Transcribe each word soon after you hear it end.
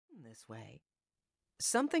this way.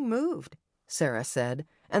 Something moved, Sarah said,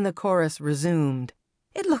 and the chorus resumed.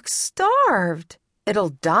 It looks starved.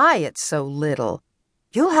 It'll die, it's so little.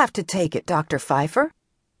 You'll have to take it, Dr. Pfeiffer.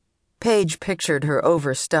 Paige pictured her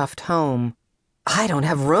overstuffed home. I don't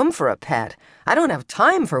have room for a pet. I don't have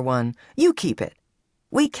time for one. You keep it.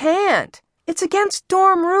 We can't. It's against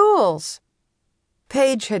dorm rules.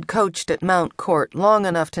 Paige had coached at Mount Court long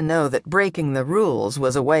enough to know that breaking the rules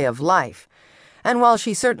was a way of life, and while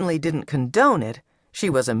she certainly didn't condone it, she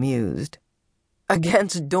was amused.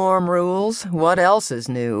 Against dorm rules? What else is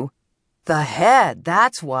new? The head,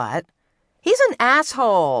 that's what. He's an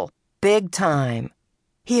asshole. Big time.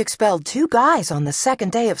 He expelled 2 guys on the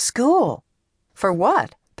second day of school. For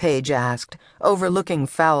what? Paige asked, overlooking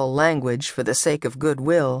foul language for the sake of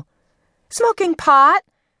goodwill. Smoking pot.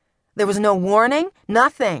 There was no warning,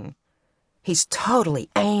 nothing. He's totally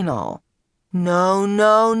anal. No,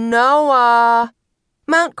 Noah.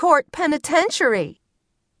 Mount Court Penitentiary.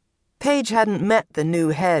 Paige hadn't met the new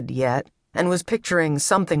head yet, and was picturing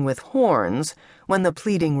something with horns when the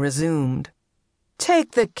pleading resumed.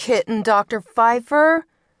 Take the kitten, Dr. Pfeiffer.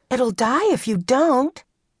 It'll die if you don't.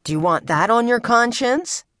 Do you want that on your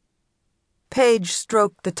conscience? Paige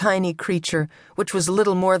stroked the tiny creature, which was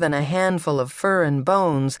little more than a handful of fur and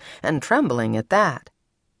bones, and trembling at that.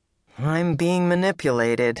 I'm being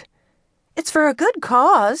manipulated. It's for a good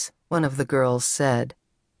cause, one of the girls said.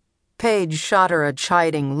 Paige shot her a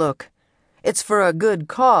chiding look. It's for a good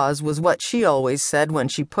cause was what she always said when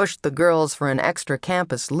she pushed the girls for an extra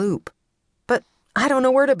campus loop. But I don't know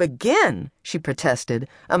where to begin, she protested,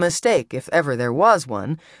 a mistake if ever there was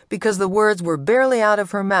one, because the words were barely out of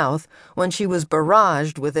her mouth when she was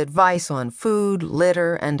barraged with advice on food,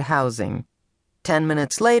 litter, and housing. 10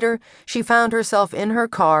 minutes later, she found herself in her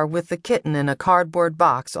car with the kitten in a cardboard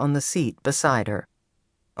box on the seat beside her.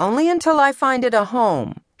 Only until I find it a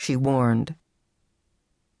home, she warned.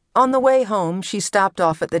 On the way home, she stopped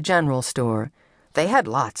off at the general store. They had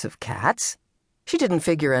lots of cats. She didn't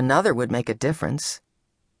figure another would make a difference.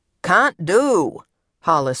 Can't do,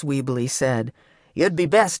 Hollis Weebly said. You'd be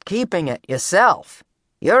best keeping it yourself.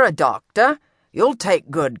 You're a doctor. You'll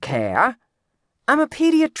take good care. I'm a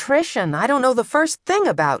pediatrician. I don't know the first thing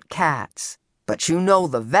about cats. But you know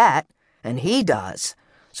the vet, and he does.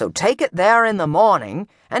 So take it there in the morning,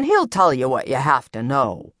 and he'll tell you what you have to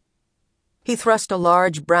know. He thrust a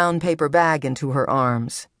large brown paper bag into her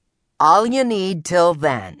arms. All you need till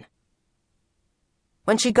then.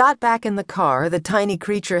 When she got back in the car, the tiny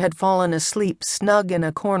creature had fallen asleep snug in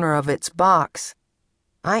a corner of its box.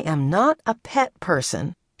 I am not a pet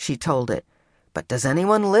person, she told it. But does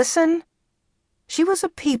anyone listen? She was a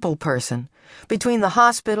people person. Between the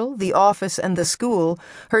hospital, the office, and the school,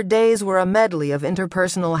 her days were a medley of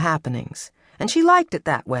interpersonal happenings, and she liked it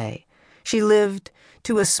that way. She lived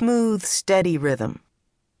to a smooth, steady rhythm.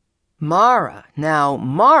 Mara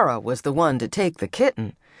was the one to take the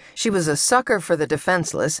kitten. She was a sucker for the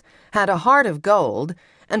defenseless, had a heart of gold,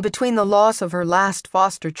 and between the loss of her last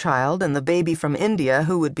foster child and the baby from India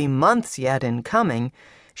who would be months yet in coming,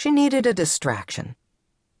 she needed a distraction.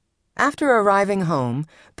 After arriving home,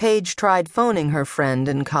 Paige tried phoning her friend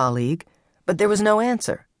and colleague, but there was no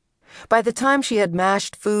answer. By the time she had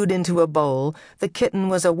mashed food into a bowl, the kitten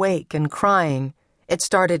was awake and crying. It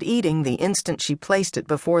started eating the instant she placed it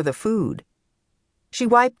before the food. She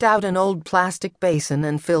wiped out an old plastic basin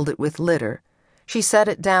and filled it with litter. She set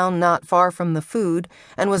it down not far from the food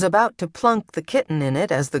and was about to plunk the kitten in it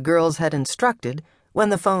as the girls had instructed when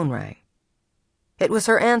the phone rang. It was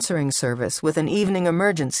her answering service with an evening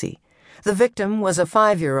emergency. The victim was a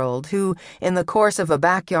 5-year-old who, in the course of a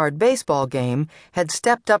backyard baseball game, had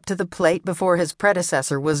stepped up to the plate before his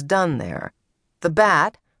predecessor was done there. The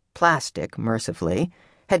bat, plastic, mercifully,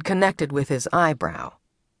 had connected with his eyebrow.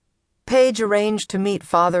 Paige arranged to meet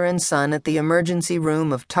father and son at the emergency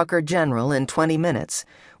room of Tucker General in 20 minutes,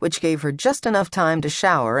 which gave her just enough time to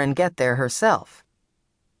shower and get there herself.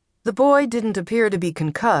 The boy didn't appear to be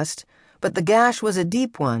concussed, but the gash was a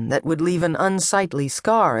deep one that would leave an unsightly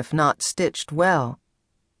scar if not stitched well.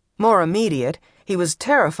 More immediate, he was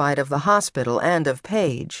terrified of the hospital and of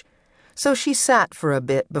Paige, so she sat for a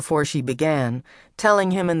bit before she began,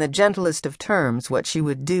 telling him in the gentlest of terms what she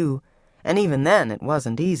would do, and even then it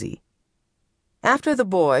wasn't easy. After the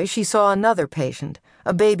boy, she saw another patient,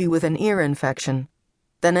 a baby with an ear infection.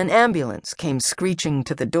 Then an ambulance came screeching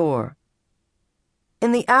to the door.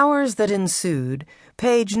 In the hours that ensued,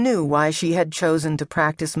 Paige knew why she had chosen to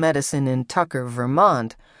practice medicine in Tucker,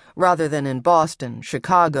 Vermont, rather than in Boston,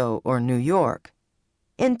 Chicago, or New York.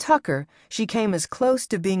 In Tucker, she came as close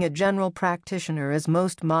to being a general practitioner as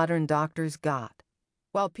most modern doctors got.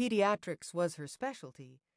 While pediatrics was her specialty,